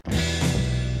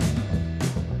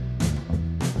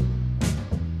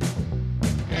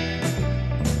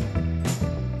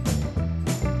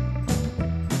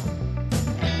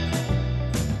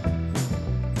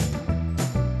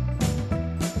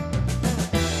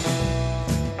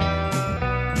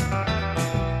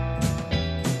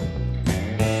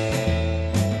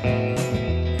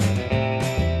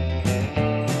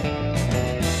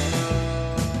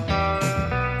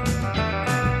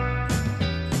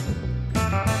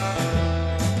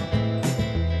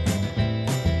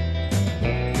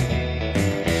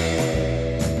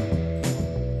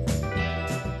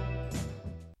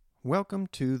Welcome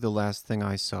to The Last Thing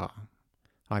I Saw.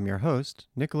 I'm your host,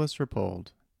 Nicholas Rapold.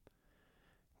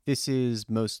 This is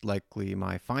most likely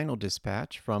my final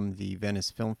dispatch from the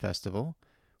Venice Film Festival,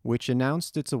 which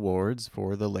announced its awards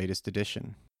for the latest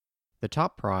edition. The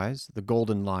top prize, the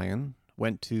Golden Lion,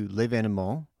 went to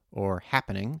L'Événement, or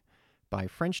Happening, by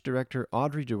French director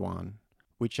Audrey Diwan,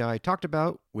 which I talked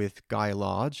about with Guy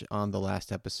Lodge on the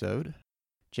last episode.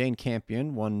 Jane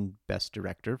Campion won Best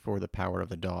Director for The Power of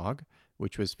the Dog,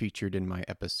 which was featured in my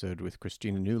episode with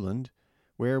Christina Newland,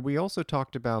 where we also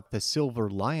talked about the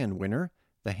Silver Lion winner,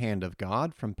 The Hand of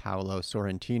God from Paolo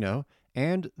Sorrentino,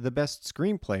 and the Best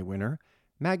Screenplay winner,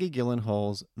 Maggie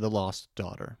Gyllenhaal's The Lost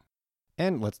Daughter.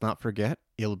 And let's not forget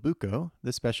Il Buco,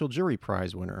 the Special Jury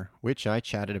Prize winner, which I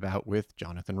chatted about with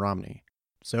Jonathan Romney.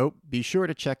 So be sure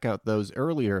to check out those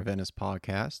earlier Venice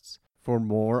podcasts for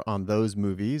more on those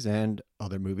movies and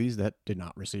other movies that did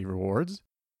not receive awards.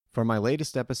 For my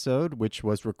latest episode, which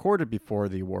was recorded before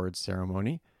the awards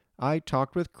ceremony, I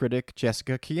talked with critic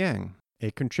Jessica Kiang,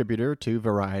 a contributor to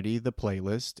Variety, The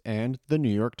Playlist, and The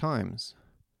New York Times.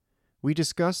 We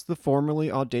discussed the formerly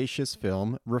audacious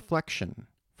film Reflection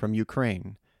from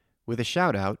Ukraine, with a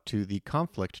shout-out to the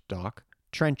conflict doc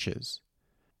Trenches.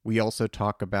 We also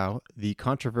talk about the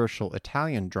controversial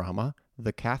Italian drama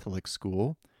The Catholic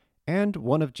School, and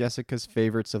one of Jessica's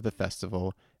favorites of the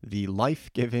festival, the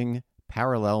life-giving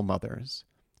Parallel Mothers,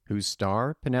 whose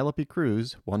star, Penelope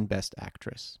Cruz, won Best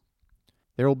Actress.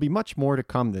 There will be much more to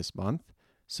come this month,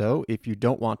 so if you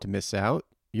don't want to miss out,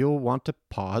 you'll want to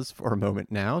pause for a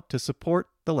moment now to support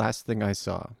The Last Thing I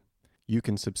Saw. You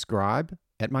can subscribe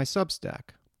at my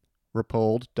Substack,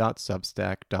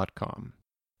 rapold.substack.com.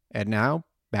 And now,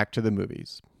 back to the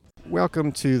movies.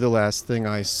 Welcome to The Last Thing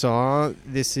I Saw.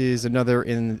 This is another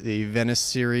in the Venice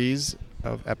series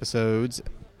of episodes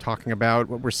talking about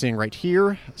what we're seeing right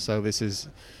here. So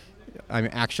I'm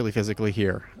actually physically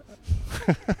here.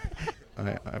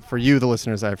 For you, the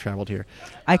listeners, I've traveled here.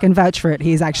 I can vouch for it.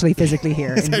 He's actually physically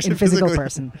here in physical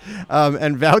person.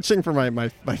 And vouching for my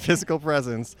physical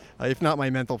presence, if not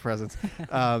my mental presence,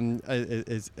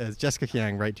 is Jessica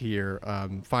Kiang right here,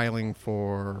 filing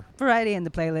for Variety and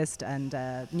The Playlist and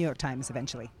New York Times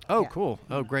eventually. Oh, yeah. Cool.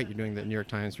 Oh, great. You're doing the New York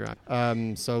Times drop.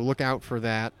 So look out for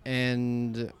that.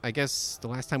 And I guess the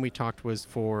last time we talked was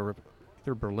for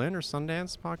either Berlin or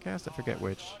Sundance podcast. I forget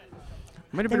which.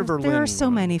 Might have been a Berlin. There are so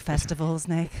many festivals,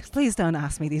 Nick. Please don't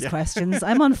ask me these questions.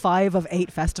 I'm on 5 of 8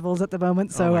 festivals at the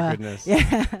moment. So, oh my goodness.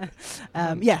 Yeah.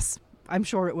 Yes, I'm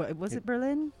sure it was. It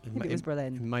Berlin? Maybe it was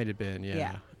Berlin. It might have been,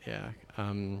 yeah.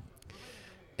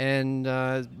 And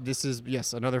this is,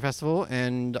 yes, another festival.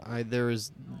 And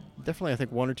there's definitely, I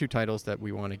think, 1 or 2 titles that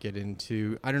we want to get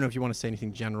into. I don't know if you want to say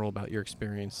anything general about your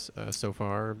experience so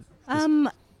far.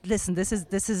 Listen, this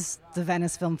is the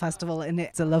Venice Film Festival, and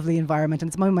it's a lovely environment, and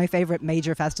it's one of my favorite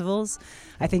major festivals.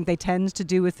 I think they tend to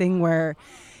do a thing where,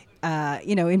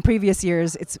 in previous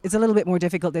years, it's a little bit more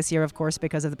difficult this year, of course,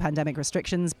 because of the pandemic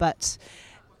restrictions, but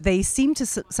they seem to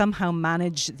somehow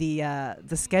manage the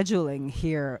scheduling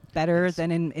here better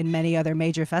than in many other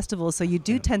major festivals. So you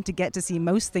do tend to get to see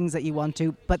most things that you want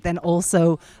to, but then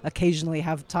also occasionally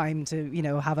have time to,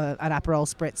 have an Aperol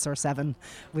Spritz or 7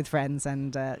 with friends.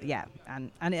 And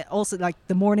and it also, like,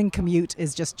 the morning commute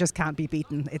is just can't be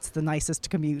beaten. It's the nicest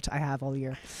commute I have all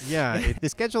year. Yeah, the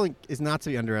scheduling is not to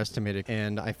be underestimated,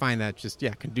 and I find that just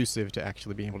conducive to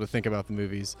actually being able to think about the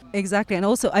movies. Exactly, and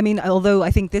also, although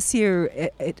I think this year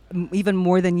it even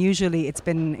more than usually, it's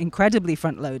been incredibly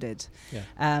front-loaded,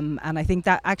 and I think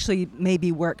that actually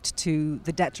maybe worked to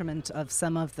the detriment of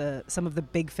some of the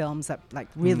big films that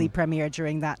really premiered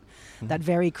during that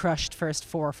very crushed first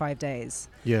 4 or 5 days.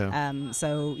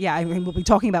 We'll be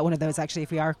talking about one of those actually if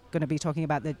we are going to be talking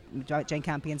about the Jane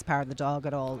Campion's Power of the Dog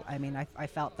at all. I mean, I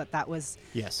felt that was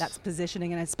that's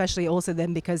positioning, and especially also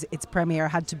then because its premiere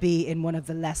had to be in one of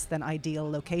the less than ideal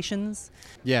locations.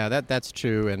 Yeah, that's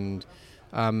true, and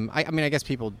I guess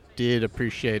people did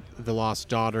appreciate The Lost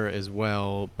Daughter as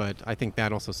well, but I think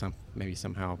that also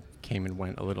somehow came and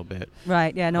went a little bit.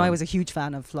 Right, yeah, no, I was a huge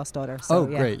fan of Lost Daughter. So,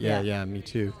 great, yeah, me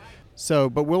too. So,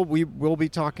 but we'll be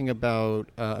talking about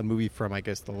a movie from, I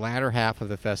guess, the latter half of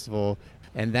the festival,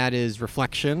 and that is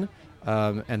Reflection,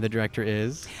 and the director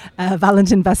is?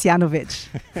 Valentin Vasjanovic.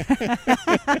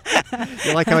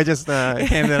 You like how I just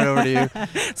handed that over to you?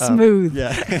 Smooth.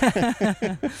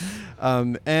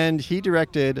 And he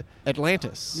directed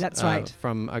Atlantis. That's right.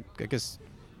 From, I guess,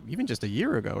 even just a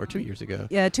year ago or 2 years ago.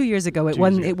 Yeah, 2 years ago. It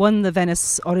won the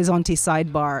Venice Orizzonti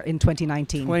sidebar in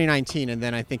 2019. 2019, and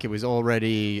then I think it was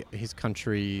already his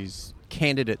country's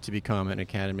candidate to become an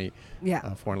Academy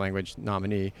foreign language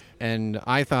nominee. And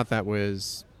I thought that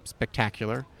was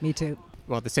spectacular. Me too.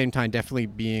 well, at the same time, definitely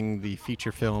being the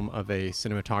feature film of a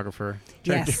cinematographer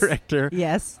turned Yes. director.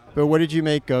 Yes. But what did you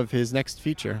make of his next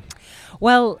feature?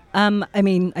 Well, I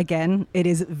mean, again, it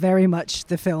is very much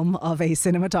the film of a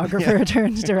cinematographer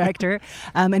turned director.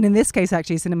 And in this case,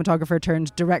 actually, cinematographer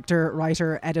turned director,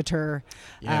 writer, editor.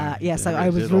 Yes, I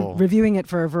was reviewing it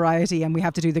for Variety, and we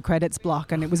have to do the credits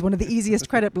block. And it was one of the easiest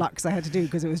credit blocks I had to do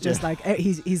because it was just like,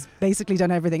 he's basically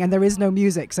done everything. And there is no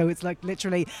music. So it's like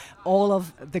literally all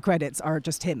of the credits are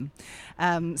just him.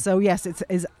 So yes,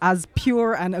 it's as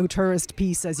pure an auteurist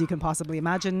piece as you can possibly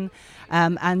imagine.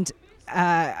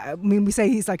 I mean, we say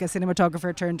he's like a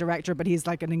cinematographer turned director, but he's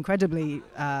like an incredibly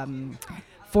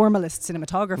formalist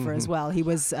cinematographer as well. He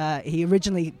was he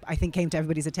originally, I think, came to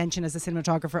everybody's attention as a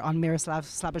cinematographer on Miroslav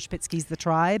Slaboshpitsky's The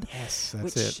Tribe. Yes,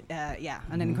 that's which,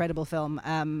 an incredible film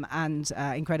and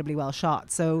incredibly well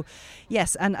shot. So,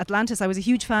 yes, and Atlantis, I was a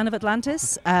huge fan of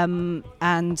Atlantis,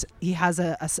 and he has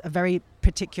a very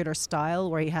particular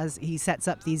style where he sets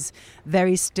up these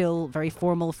very still, very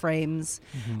formal frames,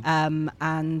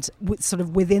 and sort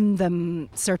of within them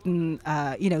certain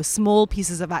small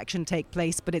pieces of action take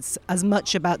place, but it's as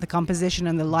much about the composition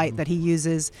and the light that he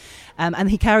uses,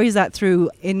 and he carries that through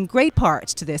in great part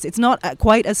to this. It's not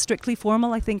quite as strictly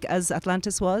formal, I think, as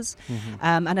Atlantis was,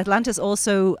 and Atlantis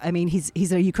also, I mean,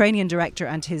 he's a Ukrainian director,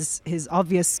 and his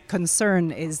obvious concern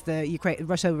is the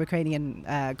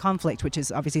Russo-Ukrainian conflict, which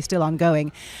is obviously still ongoing.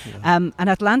 And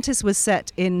Atlantis was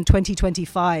set in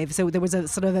 2025, so there was a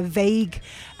sort of a vague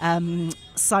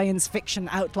science fiction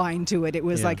outline to it. It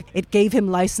was like it gave him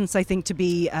license, I think, to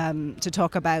be to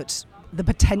talk about the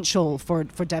potential for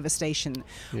devastation,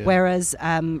 whereas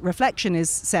Reflection is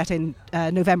set in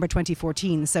November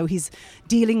 2014, so he's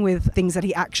dealing with things that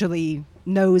he actually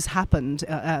knows happened.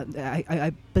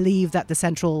 I believe that the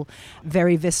central,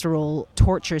 very visceral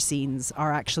torture scenes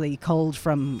are actually culled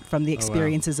from the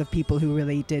experiences of people who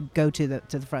really did go to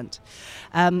the front.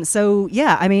 So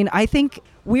yeah, I mean, I think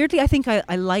weirdly,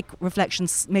 I like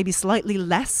Reflections maybe slightly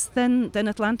less than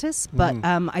Atlantis, but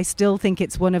I still think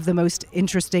it's one of the most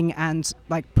interesting and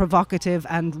like provocative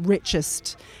and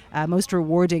richest, most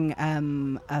rewarding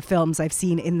films I've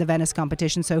seen in the Venice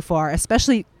competition so far,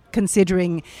 especially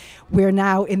considering we're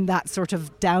now in that sort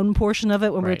of down portion of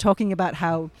it when we're talking about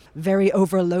how very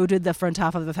overloaded the front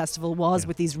half of the festival was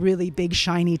with these really big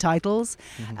shiny titles,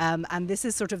 and this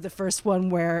is sort of the first one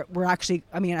where we're actually,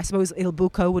 I mean, I suppose Il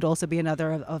Buco would also be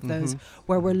another of those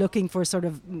where we're looking for sort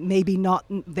of maybe not,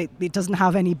 it doesn't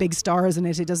have any big stars in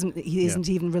it, he isn't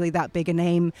even really that big a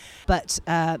name, but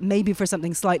maybe for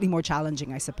something slightly more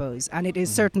challenging, I suppose. And it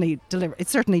is certainly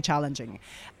it's certainly challenging,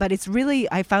 but it's really,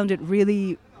 I found it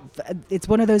really, it's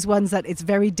one of those ones that it's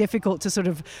very difficult to sort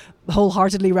of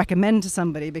wholeheartedly recommend to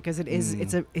somebody, because it is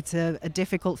it's a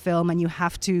difficult film, and you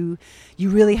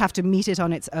really have to meet it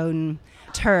on its own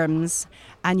terms,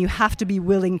 and you have to be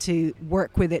willing to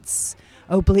work with its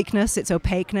obliqueness, its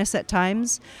opaqueness at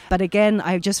times. But again,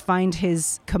 I just find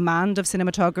his command of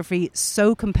cinematography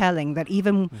so compelling that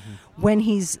even when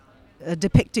he's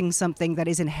depicting something that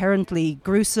is inherently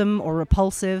gruesome or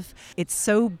repulsive, it's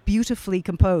so beautifully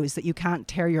composed that you can't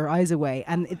tear your eyes away,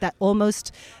 and that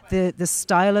almost the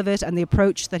style of it and the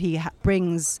approach that he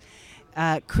brings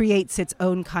creates its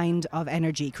own kind of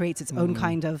energy, creates its own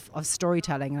kind of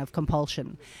storytelling and of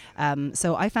compulsion.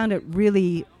 So I found it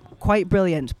really quite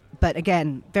brilliant, but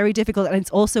again, very difficult. And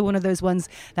it's also one of those ones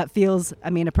that feels,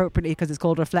 I mean, appropriately because it's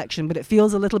called Reflection, but it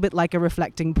feels a little bit like a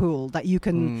reflecting pool that you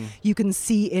can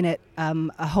see in it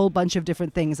a whole bunch of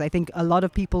different things. I think a lot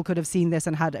of people could have seen this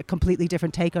and had a completely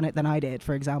different take on it than I did,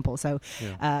 for example. So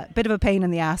a bit of a pain in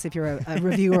the ass if you're a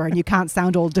reviewer and you can't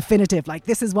sound all definitive, like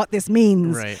this is what this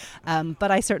means. Right.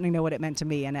 But I certainly know what it meant to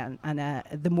me. And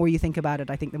the more you think about it,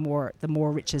 I think the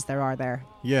more riches there are there.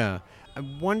 Yeah. I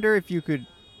wonder if you could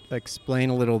explain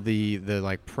a little the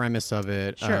like premise of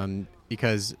it. Sure.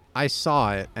 Because I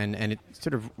saw it and it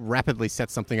sort of rapidly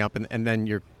sets something up and then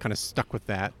you're kind of stuck with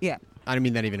that. Yeah. I don't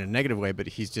mean that even in a negative way, but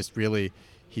he's just really,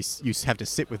 you have to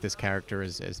sit with this character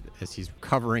as he's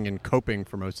recovering and coping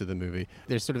for most of the movie.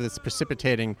 There's sort of this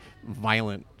precipitating,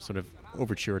 violent sort of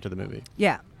overture to the movie.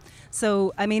 Yeah.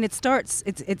 So, I mean, it starts,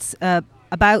 it's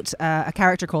about a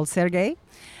character called Sergei.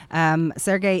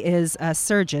 Sergei is a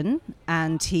surgeon,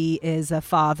 and he is a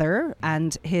father,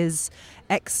 and his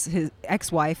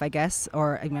ex-wife, I guess,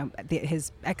 or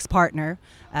his ex-partner,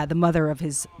 the mother of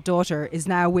his daughter, is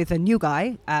now with a new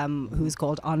guy who's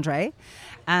called Andre.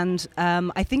 And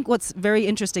I think what's very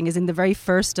interesting is in the very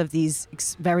first of these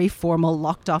very formal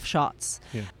locked-off shots,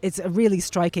 it's a really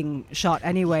striking shot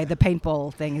anyway. The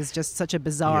paintball thing is just such a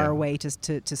bizarre way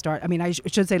to start. I mean, I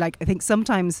should say, like, I think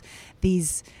sometimes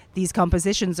these these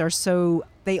compositions are so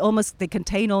they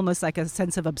contain almost like a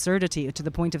sense of absurdity to the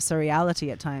point of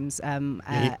surreality at times.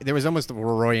 There was almost a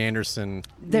Roy Anderson.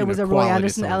 There was a Roy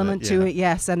Anderson element to it,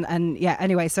 yes, and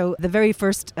Anyway, so the very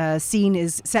first scene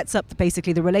sets up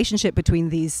basically the relationship between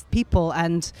these people,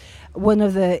 and one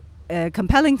of the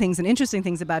compelling things and interesting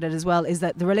things about it as well is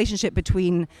that the relationship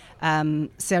between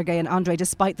Sergei and Andrei,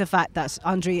 despite the fact that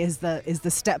Andrei is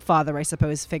the stepfather, I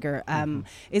suppose, figure,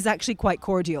 is actually quite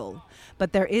cordial.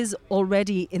 But there is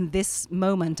already in this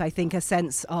moment, I think, a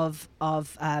sense of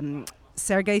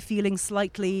Sergei feeling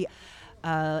slightly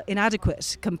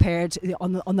inadequate compared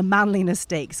on the manliness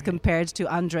stakes compared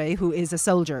to Andrei, who is a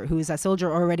soldier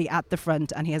already at the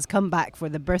front, and he has come back for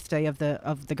the birthday of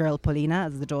the girl Polina,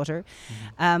 the daughter,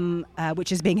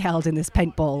 which is being held in this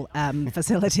paintball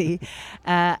facility,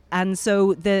 and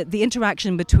so the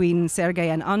interaction between Sergei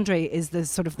and Andrei is the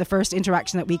sort of the first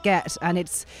interaction that we get, and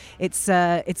it's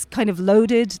kind of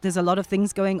loaded. There's a lot of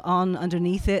things going on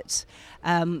underneath it.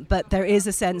 But there is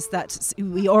a sense that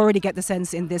we already get the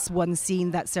sense in this one scene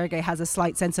that Sergei has a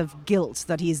slight sense of guilt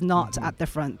that he's not at the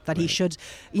front, that he should,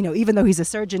 even though he's a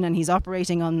surgeon and he's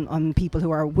operating on people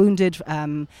who are wounded.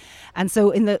 And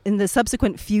so in the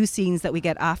subsequent few scenes that we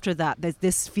get after that, there's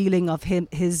this feeling of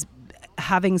his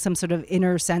having some sort of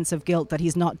inner sense of guilt that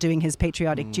he's not doing his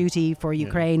patriotic duty for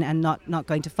Ukraine and not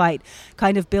going to fight,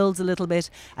 kind of builds a little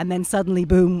bit, and then suddenly,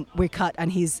 boom, we're cut,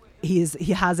 and he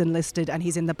has enlisted, and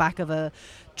he's in the back of a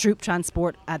troop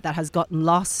transport that has gotten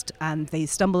lost, and they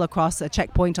stumble across a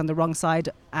checkpoint on the wrong side,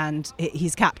 and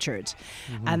he's captured.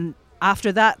 And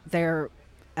after that, there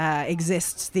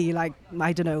exists the,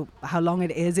 I don't know how long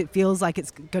it is. It feels like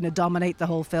it's going to dominate the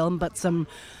whole film, but some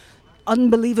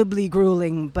unbelievably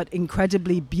grueling but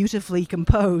incredibly beautifully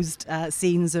composed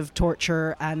scenes of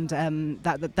torture and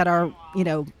that are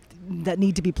that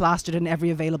need to be plastered in every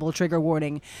available trigger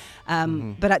warning,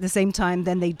 but at the same time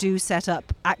then they do set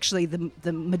up actually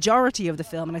the majority of the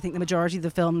film, and I think the majority of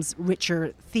the film's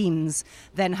richer themes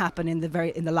then happen in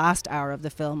the last hour of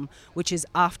the film, which is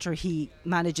after he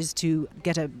manages to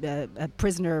get a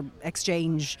prisoner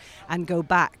exchange and go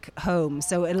back home.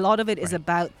 So a lot of it is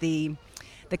about the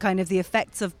kind of the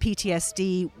effects of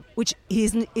PTSD, which he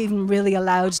isn't even really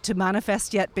allowed to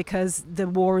manifest yet because the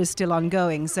war is still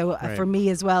ongoing. So for me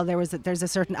as well, there's a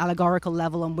certain allegorical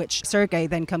level on which Sergei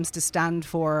then comes to stand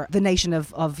for the nation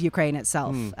of Ukraine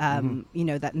itself.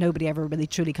 That nobody ever really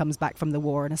truly comes back from the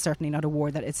war, and it's certainly not a war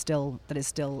that is still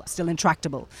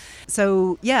intractable.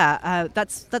 So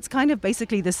that's kind of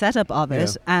basically the setup of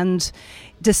it. And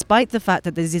despite the fact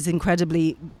that there's these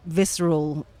incredibly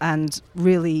visceral and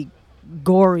really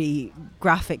gory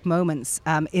graphic moments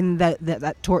in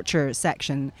that torture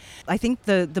section, I think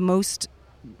the most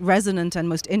resonant and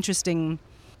most interesting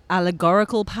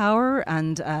allegorical power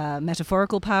and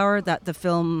metaphorical power that the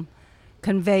film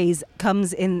conveys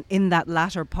comes in that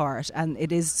latter part, and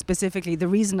it is specifically the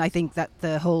reason I think that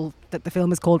the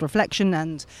film is called Reflection,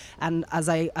 and as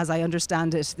I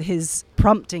understand it, his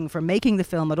prompting for making the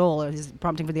film at all, or his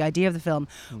prompting for the idea of the film,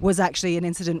 was actually an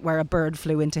incident where a bird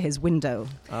flew into his window.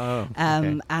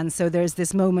 And so there's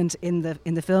this moment in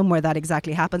the film where that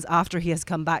exactly happens after he has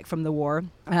come back from the war,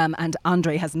 and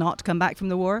Andrei has not come back from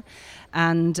the war,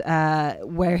 and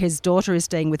where his daughter is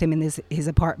staying with him in his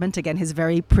apartment, again his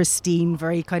very pristine,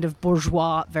 very kind of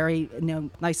bourgeois, very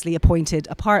nicely appointed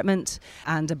apartment,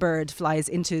 and a bird flies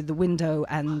into the window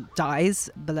and dies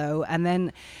below, and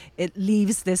then it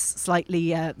leaves this slightly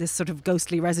this sort of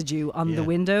ghostly residue on the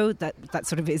window that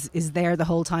sort of is there the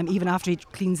whole time. Even after he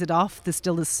cleans it off, the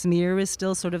smear is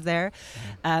still sort of there.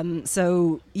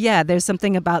 There's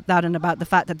something about that, and about the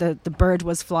fact that the bird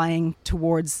was flying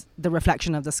towards the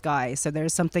reflection of the sky. So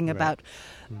there's something about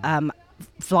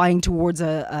flying towards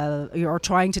or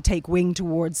trying to take wing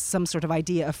towards some sort of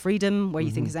idea of freedom where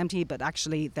you think is empty, but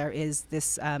actually there is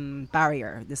this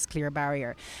barrier, this clear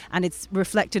barrier. And it's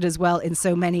reflected as well in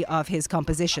so many of his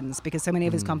compositions, because so many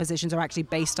of his compositions are actually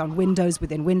based on windows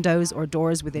within windows or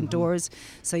doors within doors.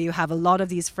 So you have a lot of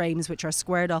these frames which are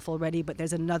squared off already, but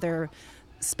there's another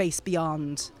space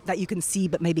beyond that you can see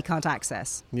but maybe can't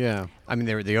access. Yeah, I mean,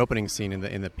 the opening scene in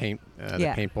the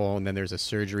paintball, and then there's a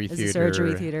surgery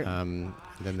theater.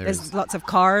 Then there's lots of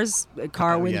cars,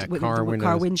 car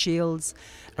windshields.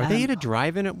 Are they at a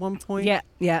drive-in at one point?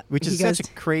 Yeah. Which is such a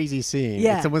crazy scene.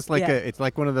 Yeah, it's almost like it's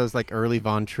like one of those like early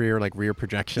Von Trier like rear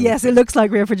projections. Yes, it looks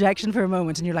like rear projection for a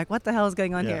moment, and you're like, what the hell is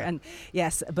going on here? And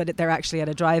yes, but they're actually at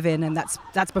a drive-in, and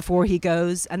that's before he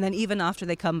goes. And then even after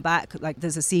they come back, like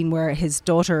there's a scene where his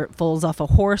daughter falls off a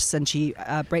horse and she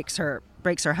breaks her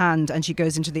breaks her hand and she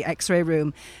goes into the x-ray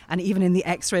room, and even in the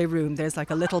x-ray room there's like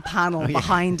a little panel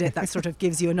behind it that sort of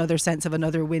gives you another sense of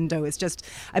another window. It's just,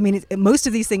 I mean, most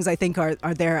of these things I think are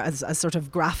there as sort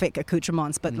of graphic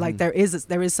accoutrements, but like there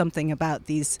is something about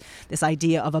this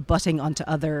idea of abutting onto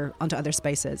other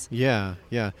spaces. Yeah.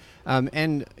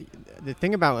 And the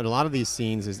thing about a lot of these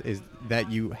scenes is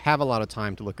that you have a lot of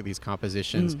time to look at these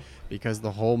compositions, because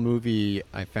the whole movie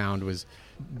I found was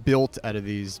built out of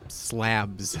these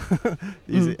slabs.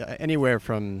 Anywhere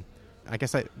from, I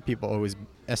guess people always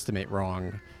estimate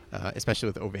wrong, especially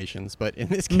with ovations, but in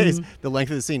this case, the length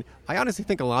of the scene, I honestly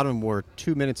think a lot of them were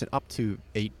 2 minutes and up to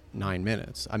 8-9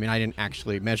 minutes. I mean, I didn't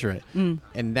actually measure it,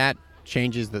 and that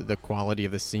changes the quality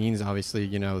of the scenes. Obviously,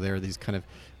 there are these kind of,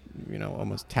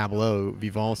 almost tableau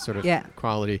vivant sort of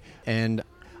quality, and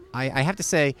I have to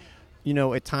say,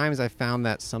 at times I found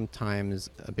that sometimes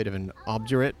a bit of an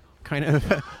obdurate kind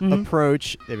of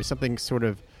approach. There was something sort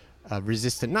of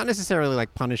resistant, not necessarily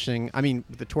like punishing. I mean,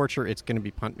 the torture, it's going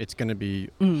to be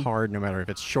hard no matter if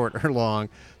it's short or long.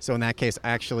 So in that case, I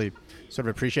actually sort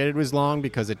of appreciated it was long,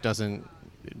 because it doesn't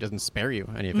spare you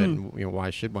any of it. And,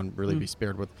 why should one really be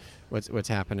spared with what's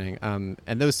happening? And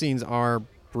those scenes are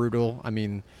brutal. I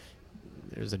mean,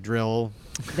 there's a drill.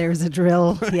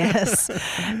 Yes.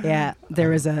 Yeah.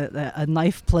 There is a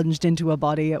knife plunged into a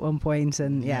body at one point,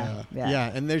 and yeah.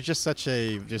 And there's just such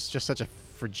a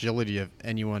fragility of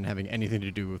anyone having anything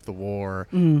to do with the war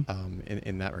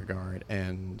in that regard,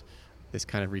 and this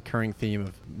kind of recurring theme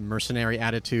of mercenary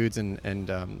attitudes,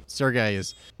 and Sergei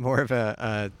is more of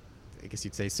a I guess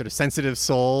you'd say sort of sensitive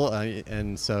soul,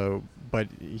 and so, but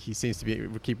he seems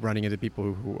to keep running into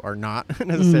people who are not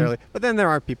necessarily. But then there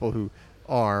are people who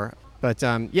are. But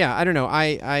I don't know.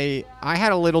 I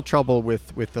had a little trouble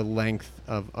with the length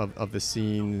of the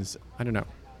scenes. I don't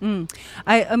know.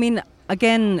 I mean,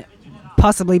 again,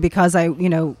 possibly because I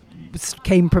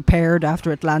came prepared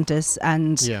after Atlantis,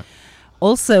 and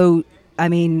also, I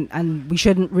mean, and we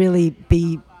shouldn't really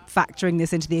be factoring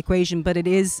this into the equation, but it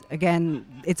is, again,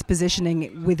 its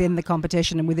positioning within the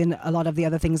competition and within a lot of the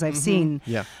other things I've seen.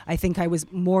 Yeah. I think I was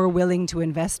more willing to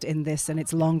invest in this and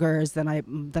its longer than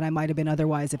I might have been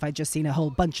otherwise if I'd just seen a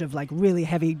whole bunch of like really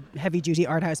heavy duty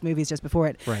art house movies just before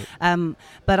it. Right.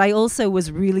 But I also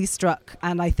was really struck,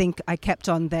 and I think I kept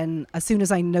on then, as soon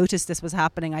as I noticed this was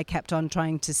happening, I kept on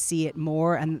trying to see it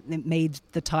more, and it made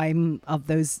the time of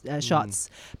those shots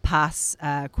pass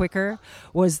quicker,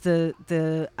 was the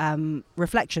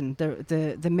reflection,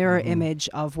 the mirror image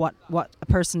of what a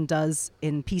person does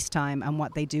in peacetime and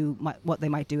what they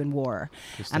might do in war.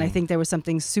 And I think there was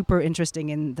something super interesting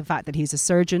in the fact that he's a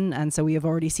surgeon, and so we have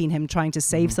already seen him trying to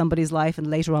save somebody's life, and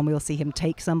later on we'll see him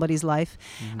take somebody's life.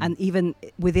 And even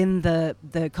within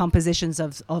the compositions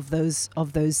of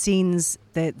those scenes,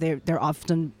 they're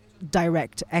often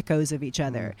direct echoes of each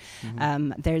other.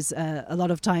 There's a lot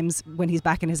of times when he's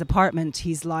back in his apartment,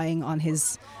 he's lying on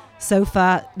his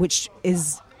sofa, which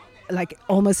is like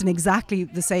almost in exactly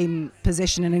the same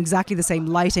position and exactly the same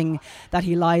lighting that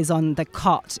he lies on the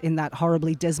cot in that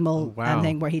horribly dismal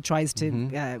thing where he tries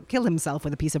to kill himself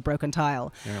with a piece of broken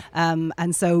tile.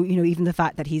 And so, even the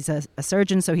fact that he's a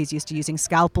surgeon, so he's used to using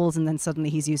scalpels, and then suddenly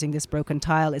he's using this broken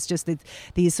tile. It's just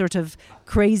these sort of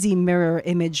crazy mirror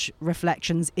image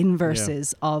reflections,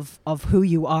 inverses of who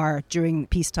you are during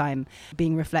peacetime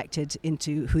being reflected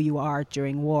into who you are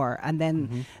during war. And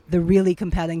then the really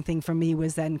compelling thing for me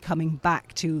was then coming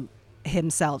back to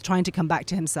himself, trying to come back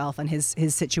to himself and his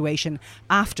situation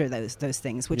after those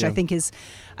things, which I think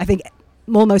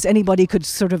almost anybody could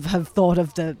sort of have thought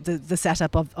of the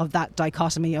setup of that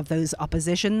dichotomy of those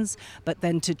oppositions, but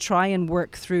then to try and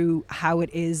work through how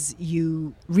it is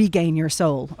you regain your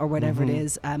soul, or whatever it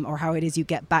is, or how it is you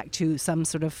get back to some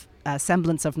sort of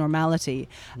semblance of normality,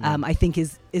 I think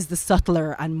is the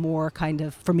subtler and more kind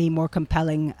of, for me, more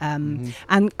compelling and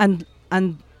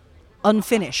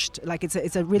unfinished. Like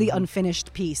it's a really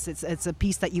unfinished piece. It's a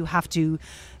piece that you have to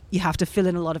fill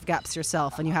in a lot of gaps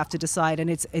yourself, and you have to decide, and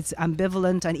it's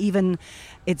ambivalent, and even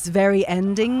its very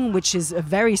ending, which is a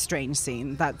very strange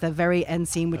scene, that the very end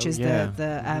scene, which is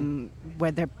the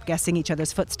where they're guessing each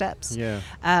other's footsteps,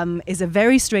 is a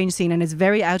very strange scene, and is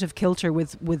very out of kilter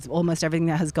with almost everything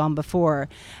that has gone before.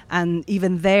 And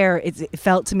even there, it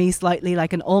felt to me slightly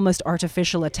like an almost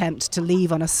artificial attempt to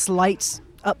leave on a slight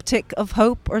uptick of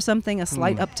hope or something, a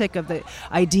slight uptick of the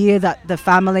idea that the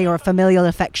family or familial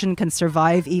affection can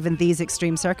survive even these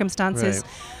extreme circumstances.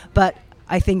 But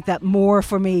I think that more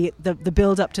for me, the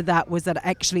build up to that was that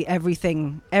actually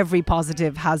every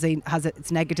positive has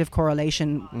its negative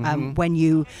correlation when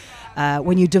you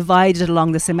divide it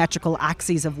along the symmetrical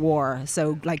axes of war.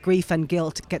 So like grief and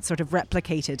guilt get sort of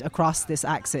replicated across this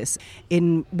axis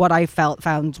in what I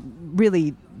found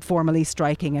really formally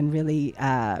striking and really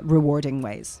rewarding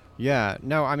ways. Yeah,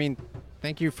 no, I mean,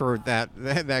 thank you for that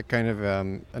kind of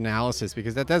analysis,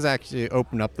 because that does actually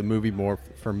open up the movie more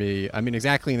for me. I mean,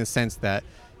 exactly in the sense that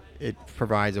it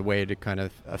provides a way to kind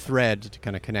of a thread to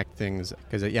kind of connect things,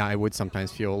 because I would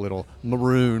sometimes feel a little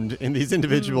marooned in these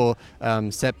individual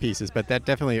set pieces, but that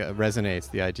definitely resonates,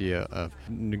 the idea of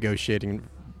negotiating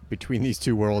between these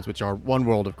two worlds, which are one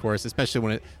world, of course, especially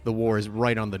when the war is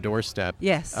right on the doorstep.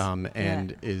 Yes.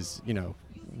 And is,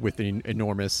 with an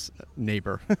enormous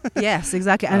neighbor. Yes,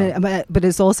 exactly. And but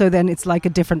it's also then it's like a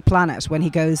different planet when he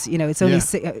goes, it's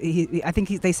only I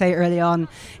think they say early on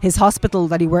his hospital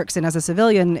that he works in as a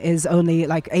civilian is only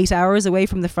like 8 hours away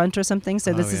from the front or something.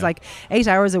 So this is like 8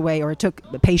 hours away, or it took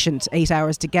the patient 8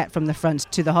 hours to get from the front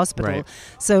to the hospital. Right.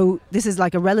 So this is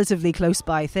like a relatively close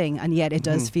by thing, and yet it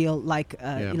does feel like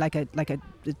a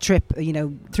trip,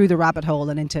 through the rabbit hole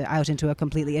and out into a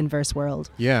completely inverse world.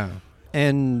 Yeah.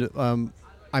 And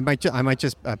I might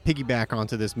just piggyback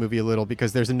onto this movie a little,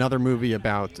 because there's another movie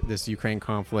about this Ukraine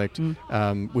conflict,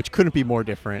 which couldn't be more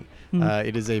different.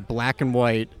 It is a black and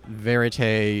white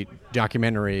verite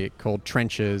documentary called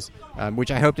Trenches,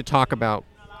 which I hope to talk about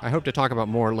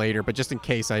more later. But just in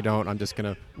case I don't, I'm just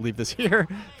going to leave this here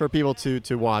for people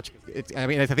to watch.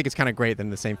 I think it's kind of great that in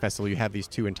the same festival you have these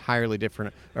two entirely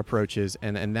different approaches,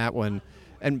 and that one.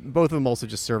 And both of them also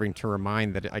just serving to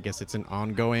remind that I guess it's an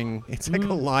ongoing, it's like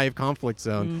a live conflict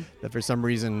zone that for some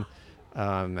reason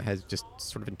has just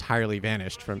sort of entirely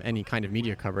vanished from any kind of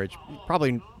media coverage.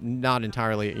 Probably not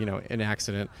entirely, an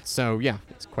accident. So yeah,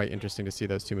 it's quite interesting to see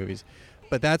those two movies.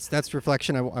 But that's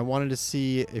reflection. I wanted to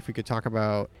see if we could talk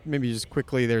about, maybe just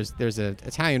quickly, there's an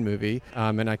Italian movie,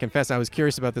 and I confess I was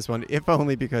curious about this one, if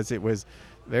only because it was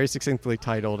very succinctly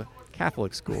titled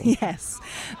Catholic School. Yes,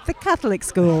 The Catholic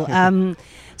School.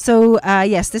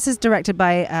 Yes, this is directed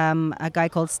by a guy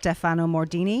called Stefano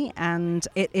Mordini, and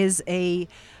it is a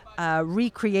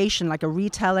recreation, like a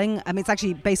retelling. I mean, it's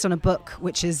actually based on a book,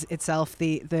 which is itself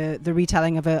the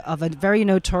retelling of a very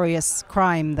notorious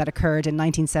crime that occurred in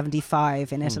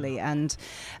 1975 in Italy, and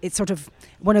it's sort of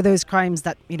one of those crimes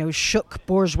that shook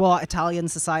bourgeois Italian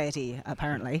society,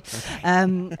 apparently,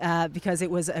 because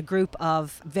it was a group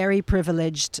of very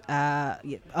privileged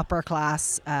upper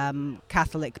class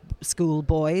Catholic school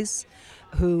boys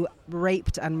who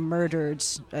raped and murdered,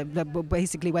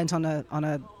 basically went on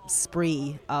a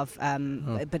spree of,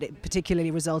 but it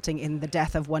particularly resulting in the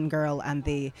death of one girl, and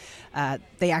they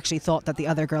actually thought that the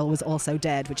other girl was also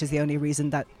dead, which is the only reason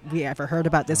that we ever heard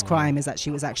about this crime, is that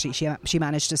she was actually she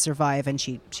managed to survive, and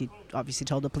she obviously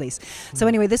told the police. So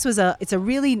anyway, it's a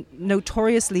really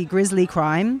notoriously grisly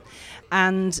crime,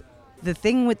 and the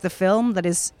thing with the film that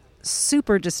is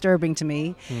super disturbing to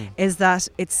me is that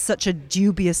it's such a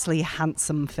dubiously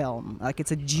handsome film. Like,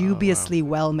 it's a dubiously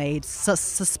well made,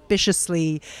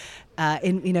 suspiciously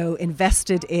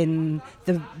invested in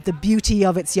the beauty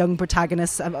of its young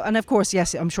protagonists, and of course,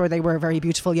 yes, I'm sure they were very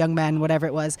beautiful young men, whatever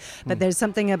it was, but there's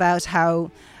something about how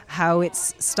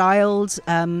it's styled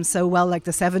so well. Like,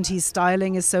 the 70s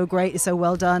styling is so great, is so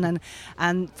well done,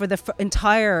 and for the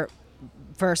entire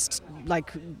first,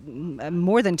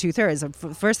 more than 2/3 of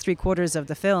the first 3/4 of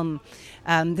the film,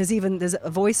 there's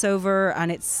a voiceover,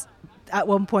 and it's at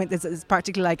one point it's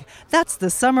practically like, that's the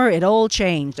summer it all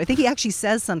changed. I think he actually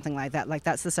says something like that, like,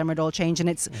 that's the summer it all changed, and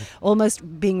it's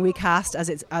almost being recast as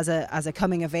a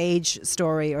coming of age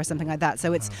story or something like that.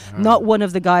 So it's not one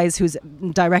of the guys who's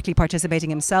directly participating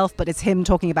himself, but it's him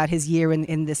talking about his year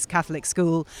in this Catholic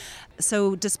school.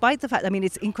 So despite the fact, I mean,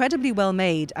 it's incredibly well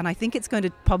made, and I think it's going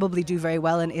to probably do very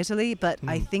well in Italy, but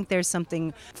I think there's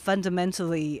something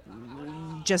fundamentally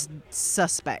just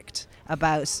suspect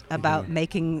about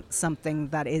making something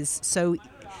that is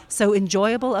so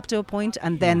enjoyable up to a point,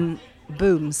 and then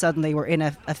boom, suddenly we're in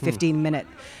a 15-minute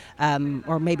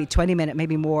or maybe 20-minute,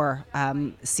 maybe more,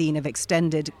 scene of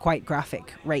extended, quite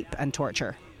graphic rape and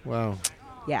torture. Wow.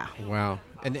 Yeah. Wow.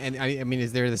 And I mean,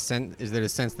 is there the sense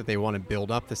that they want to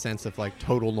build up the sense of like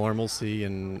total normalcy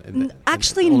and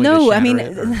actually no. I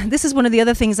mean, this is one of the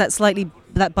other things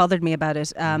that bothered me about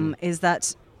it, is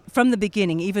that from the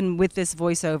beginning, even with this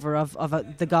voiceover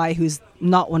of the guy who's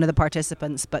not one of the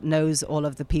participants but knows all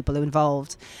of the people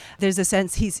involved, there's a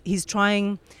sense he's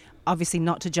trying obviously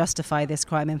not to justify this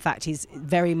crime. In fact, he's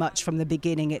very much from the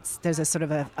beginning. There's a sort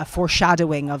of a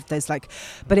foreshadowing of this,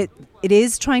 but it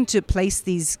is trying to place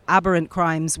these aberrant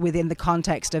crimes within the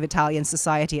context of Italian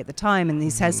society at the time. And he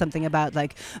says something about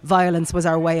violence was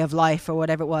our way of life or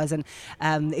whatever it was,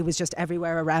 and it was just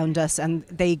everywhere around us. And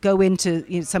they go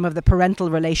into some of the parental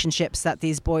relationships that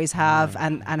these boys have,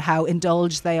 and how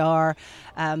indulged they are.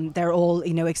 They're all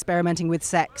experimenting with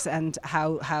sex, and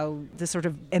how the sort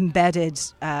of embedded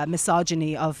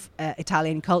misogyny of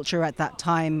Italian culture at that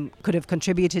time could have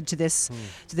contributed to this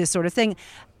sort of thing.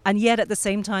 And yet at the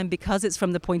same time, because it's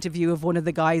from the point of view of one of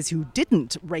the guys who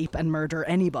didn't rape and murder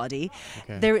anybody,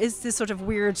 there is this sort of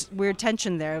weird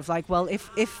tension there of well,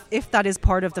 if that is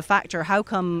part of the factor, how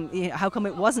come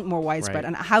it wasn't more widespread,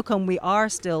 and how come we are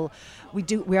still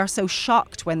we are so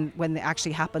shocked when it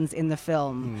actually happens in the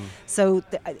film. So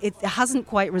it hasn't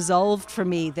quite resolved for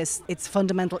me its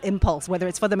fundamental impulse, whether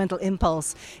its fundamental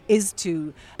impulse is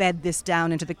to bed this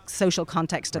down into the social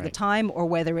context of the time, or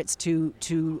whether it's to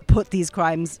put these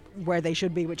crimes where they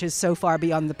should be, which is so far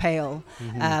beyond the pale.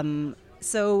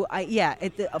 So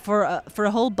for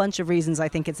a whole bunch of reasons, I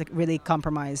think it's a really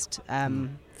compromised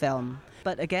film.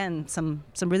 But again, some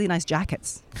really nice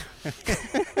jackets. The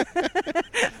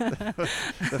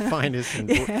finest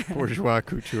in bourgeois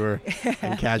couture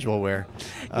and casual wear.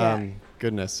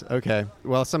 Goodness. Okay.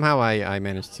 Well, somehow I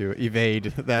managed to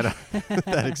evade that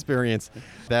that experience.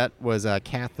 That was a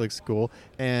Catholic school,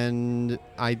 and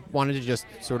I wanted to just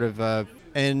sort of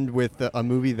end with a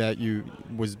movie that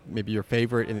was maybe your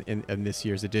favorite in this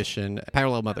year's edition,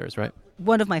 Parallel Mothers, right?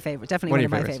 One of my favorites, definitely one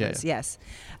of my favorites, yes.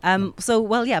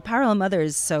 Parallel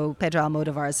Mothers, so Pedro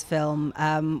Almodovar's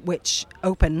film, which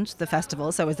opened the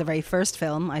festival, so it was the very first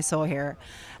film I saw here.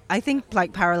 I think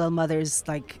Parallel Mothers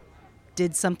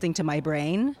did something to my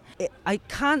brain. I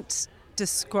can't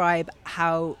describe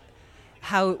how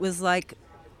it was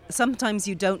sometimes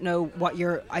you don't know what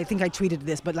I think I tweeted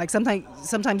this, but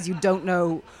sometimes you don't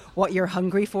know what you're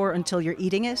hungry for until you're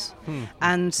eating it.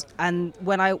 And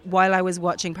while I was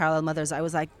watching Parallel Mothers, I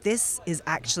was like, this is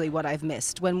actually what I've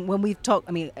missed. When we've talked,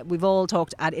 we've all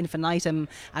talked ad infinitum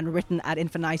and written ad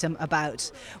infinitum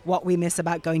about what we miss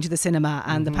about going to the cinema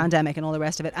and the pandemic and all the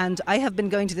rest of it. And I have been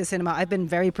going to the cinema. I've been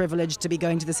very privileged to be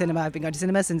going to the cinema. I've been going to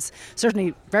cinema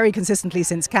certainly very consistently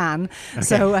since Cannes.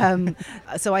 Okay.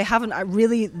 So I haven't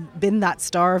really been that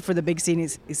star for the big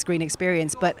screen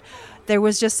experience, but there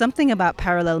was just something about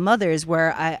Parallel Mothers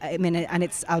where and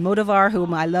it's Almodovar,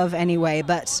 whom I love anyway,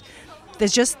 but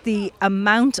there's just the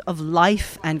amount of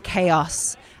life and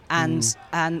chaos and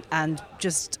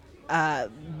just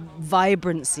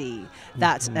vibrancy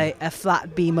that a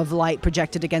flat beam of light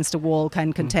projected against a wall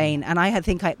can contain. And I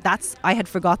had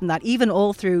forgotten that, even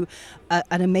all through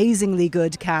an amazingly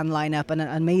good Cannes lineup and an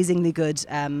amazingly good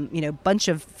bunch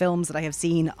of films that I have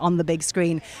seen on the big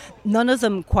screen. None of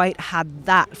them quite had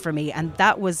that for me, and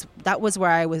that was where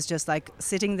I was just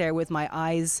sitting there with my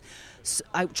eyes,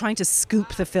 trying to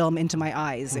scoop the film into my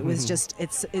eyes. It was just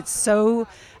it's so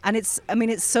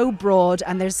broad,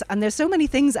 and there's so many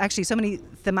things, actually,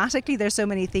 thematically there's so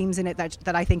many themes in it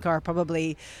that I think are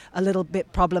probably a little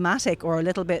bit problematic, or a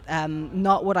little bit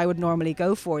not what I would normally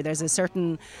go for. There's a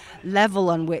certain level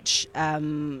on which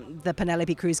the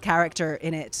Penelope Cruz character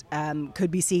in it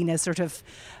could be seen as sort of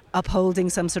upholding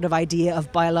some sort of idea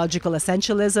of biological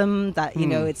essentialism, that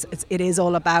it is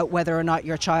all about whether or not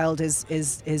your child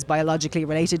is biologically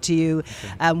related to you,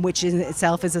 which in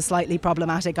itself is a slightly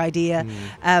problematic idea.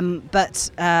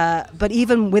 But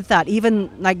even with that, even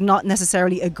not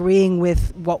necessarily agreeing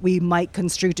with what we might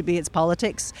construe to be its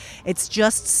politics, it's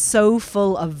just so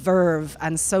full of verve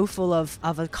and so full of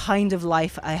a kind of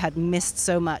life I had missed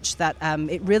so much that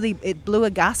it blew a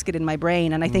gasket in my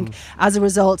brain. And I think as a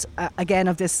result, again,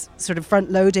 of this sort of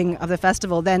front loading of the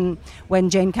festival, then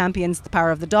when Jane Campion's The Power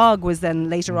of the Dog was then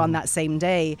later on that same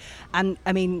day, and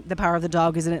The Power of the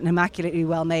Dog is an immaculately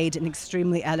well made and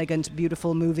extremely elegant,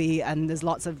 beautiful movie, and there's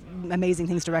lots of amazing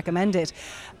things to recommend it.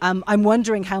 I'm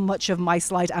wondering how much of my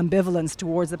slight ambivalence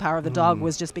towards The Power of the Dog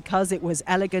was just because it was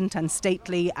elegant and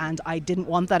stately, and I didn't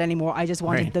want that anymore. I just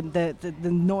wanted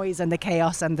the noise and the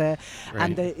chaos and the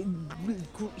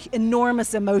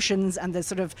enormous emotions and the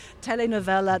sort of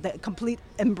telenovela, the complete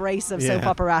embrace of soap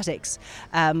operatics,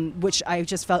 which I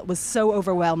just felt was so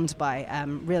overwhelmed by.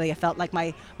 Really, I felt like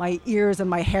my ears and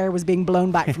my hair was being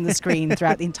blown back from the screen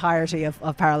throughout the entirety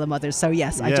of Parallel Mothers. So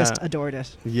yes, I just adored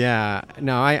it. Yeah,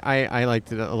 no, I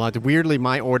liked it a lot. Weirdly,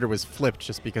 my order was flipped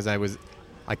just because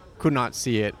I I could not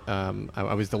see it.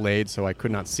 I was delayed, so I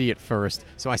could not see it first.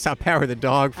 So I saw Power of the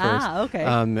Dog first. Ah, okay.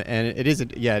 And it is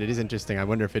interesting. I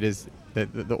wonder if it is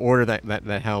the order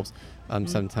that helps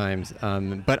sometimes.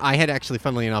 But I had actually,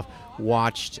 funnily enough,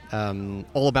 watched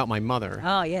All About My Mother.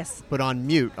 Oh, yes. But on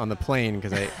mute on the plane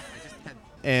because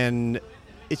and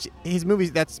it's his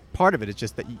movies. That's part of it. It's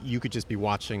just that you could just be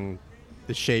watching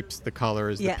the shapes, the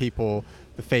colors, the people,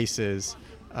 the faces.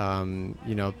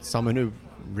 Someone who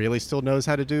really still knows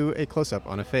how to do a close-up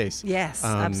on a face. Yes,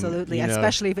 absolutely.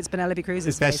 Especially if it's Penelope Cruz's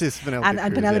especially face. If Penelope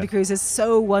and Penelope Cruz is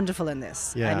so wonderful in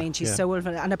this. Yeah, I mean, she's so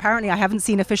wonderful. And apparently, I haven't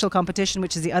seen Official Competition,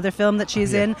 which is the other film that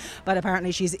she's in, but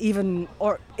apparently she's even,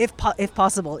 or if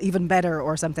possible, even better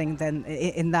or something than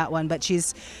in that one. But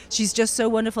she's just so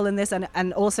wonderful in this,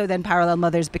 and also then Parallel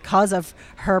Mothers, because of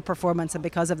her performance and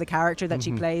because of the character that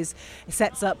she plays,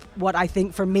 sets up what I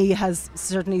think for me has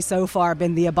certainly so far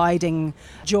been the abiding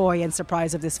joy and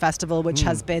surprise of this festival, which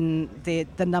has been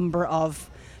the number of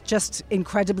just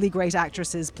incredibly great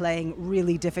actresses playing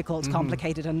really difficult,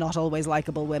 complicated, and not always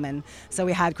likable women. So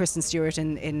we had Kristen Stewart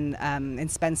in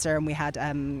Spencer, and we had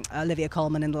Olivia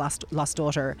Colman in The Lost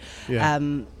Daughter. Yeah.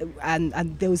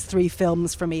 And those three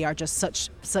films for me are just such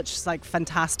like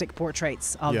fantastic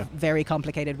portraits of very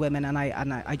complicated women, and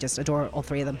I just adore all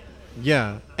three of them.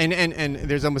 Yeah, and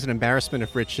there's almost an embarrassment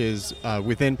of riches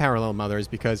within Parallel Mothers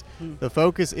because the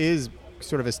focus is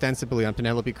sort of ostensibly on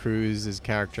Penelope Cruz's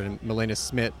character and Milena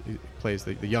Smith, who plays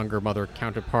the younger mother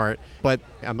counterpart, but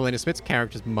Milena Smith's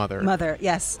character's mother,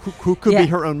 yes, who could be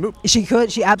her own movie.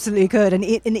 She absolutely could, and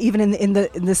even in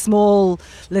the small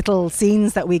little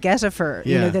scenes that we get of her,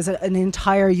 you know, there's an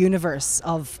entire universe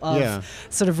of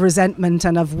sort of resentment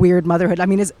and of weird motherhood. I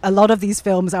mean, a lot of these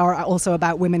films are also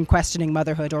about women questioning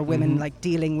motherhood, or women like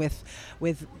dealing with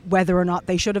whether or not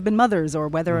they should have been mothers, or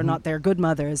whether or not they're good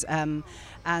mothers.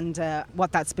 And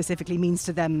what that specifically means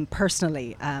to them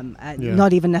personally,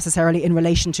 not even necessarily in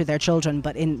relation to their children,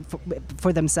 but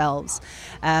for themselves.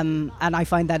 And I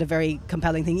find that a very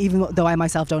compelling thing. Even though I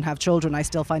myself don't have children, I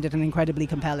still find it an incredibly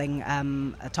compelling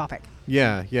topic.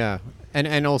 Yeah.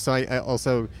 And also, I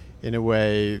also, in a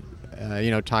way,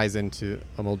 ties into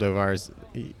Almodovar's.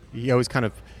 He always kind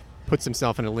of puts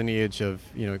himself in a lineage of,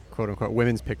 quote unquote,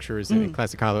 women's pictures in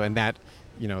classic Hollywood, and that.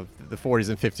 The 40s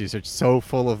and 50s are so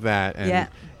full of that,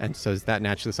 and so that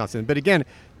naturally softens in. But again,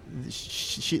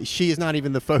 she is not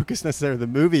even the focus necessarily of the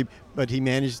movie, but he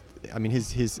managed. I mean,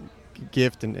 his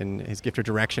gift and his gift of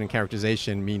direction and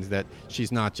characterization means that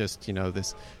she's not just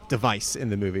this device in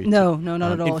the movie. No, not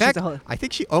at all. In fact, I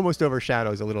think she almost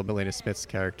overshadows a little Milena Smith's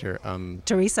character,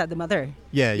 Teresa, the mother.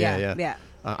 Yeah.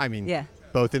 I mean,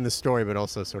 both in the story, but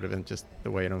also sort of in just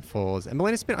the way it unfolds. And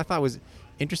Milena Smith, I thought, was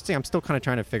interesting. I'm still kind of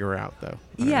trying to figure out, though.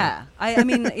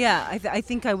 I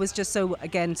think I was just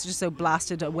so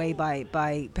blasted away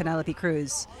by Penelope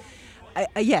Cruz.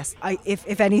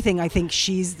 If anything, I think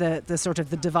she's the sort of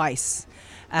the device.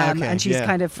 And she's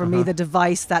kind of, for me, the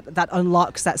device that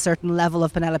unlocks that certain level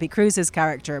of Penelope Cruz's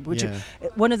character, which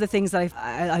one of the things that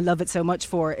I love it so much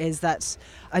for is that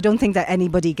I don't think that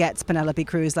anybody gets Penelope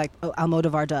Cruz like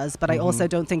Almodovar does, but I also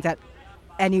don't think that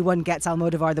anyone gets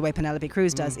Almodovar the way Penelope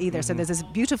Cruz does either. So there's this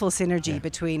beautiful synergy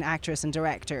between actress and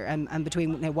director and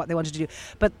between what they wanted to do.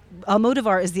 But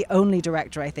Almodovar is the only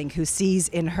director, I think, who sees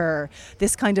in her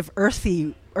this kind of earth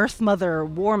mother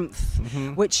warmth,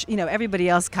 which everybody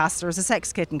else casts her as a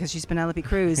sex kitten because she's Penelope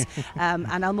Cruz, and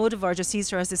Almodovar just sees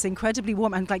her as this incredibly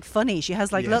warm and like funny. She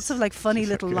has like lots of like funny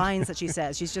little lines that she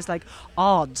says. She's just like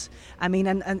odd. I mean,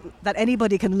 and that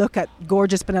anybody can look at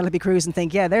gorgeous Penelope Cruz and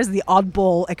think, there's the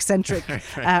oddball, eccentric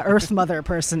earth mother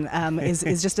person,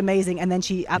 is just amazing. And then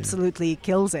she absolutely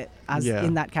kills it as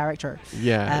in that character.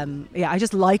 I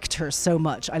just liked her so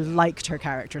much. I liked her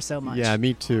character so much. Yeah,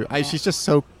 me too. She's just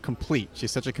so complete.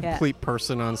 She's such a complete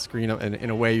person on screen, and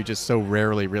in a way you just so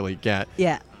rarely really get.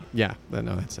 No,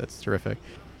 that's terrific.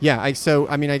 I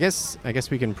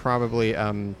guess we can probably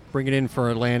bring it in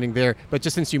for a landing there. But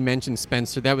just since you mentioned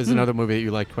Spencer, that was another movie that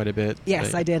you liked quite a bit.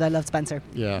 Yes, I did. I loved Spencer.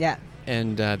 Yeah.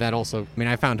 And that also,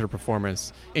 I found her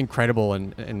performance incredible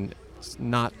and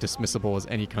not dismissible as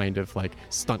any kind of like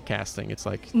stunt casting. It's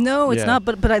like it's not.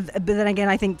 But then again,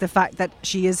 I think the fact that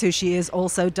she is who she is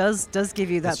also does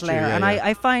give you that layer. And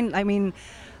I find,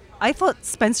 I thought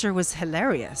Spencer was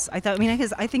hilarious. I thought,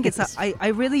 because I think I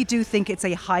really do think it's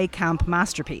a high camp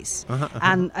masterpiece.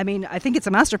 And I mean, I think it's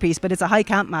a masterpiece, but it's a high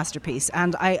camp masterpiece.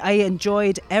 And I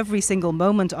enjoyed every single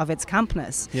moment of its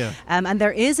campness. Yeah. And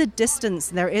there is a distance,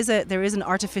 there is an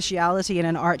artificiality and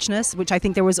an archness, which I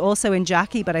think there was also in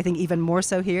Jackie, but I think even more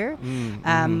so here.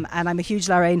 And I'm a huge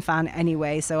Lorraine fan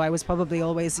anyway, so I was probably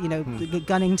always,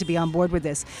 gunning to be on board with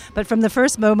this. But from the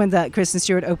first moment that Kristen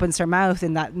Stewart opens her mouth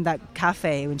in that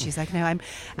cafe, when she's like, "No,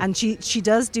 and she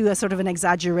does do a sort of an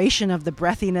exaggeration of the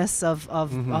breathiness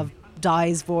of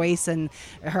Di's voice, and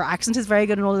her accent is very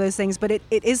good and all of those things, but it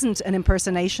isn't an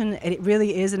impersonation. It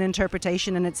really is an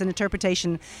interpretation, and it's an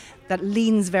interpretation that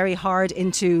leans very hard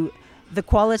into the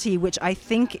quality, which I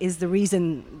think is the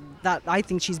reason that I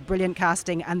think she's brilliant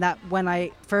casting, and that when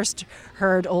I first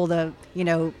heard all the,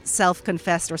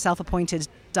 self-confessed or self-appointed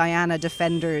Diana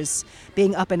defenders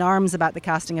being up in arms about the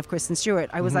casting of Kristen Stewart,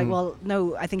 I was like, well,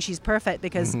 no, I think she's perfect,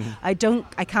 because I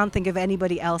can't think of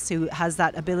anybody else who has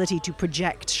that ability to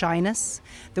project shyness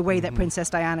the way that Princess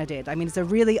Diana did. I mean, it's a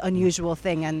really unusual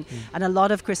thing, and a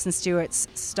lot of Kristen Stewart's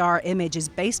star image is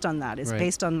based on that. It's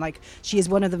based on, she is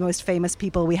one of the most famous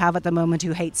people we have at the moment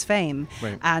who hates fame,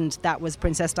 and that was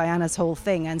Princess Diana's whole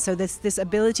thing. And so this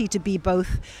ability to be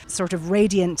both sort of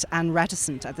radiant and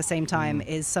reticent at the same time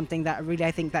is something that really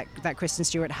I think that Kristen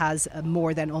Stewart has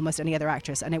more than almost any other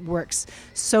actress, and it works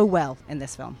so well in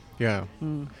this film. Yeah.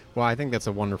 Well, I think that's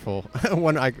a wonderful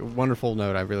wonderful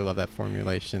note. I really love that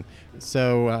formulation.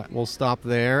 So we'll stop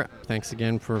there. Thanks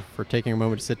again for taking a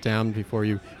moment to sit down before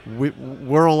you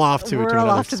whirl off to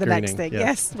the next thing.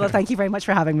 Yes. Well, thank you very much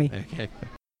for having me. Okay.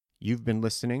 You've been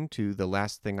listening to The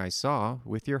Last Thing I Saw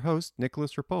with your host,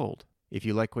 Nicholas Rapold. If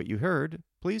you like what you heard,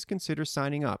 please consider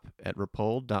signing up at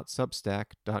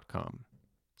rapold.substack.com.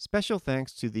 Special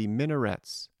thanks to the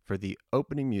Minarets for the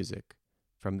opening music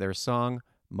from their song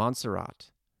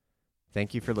Montserrat.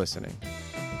 Thank you for listening.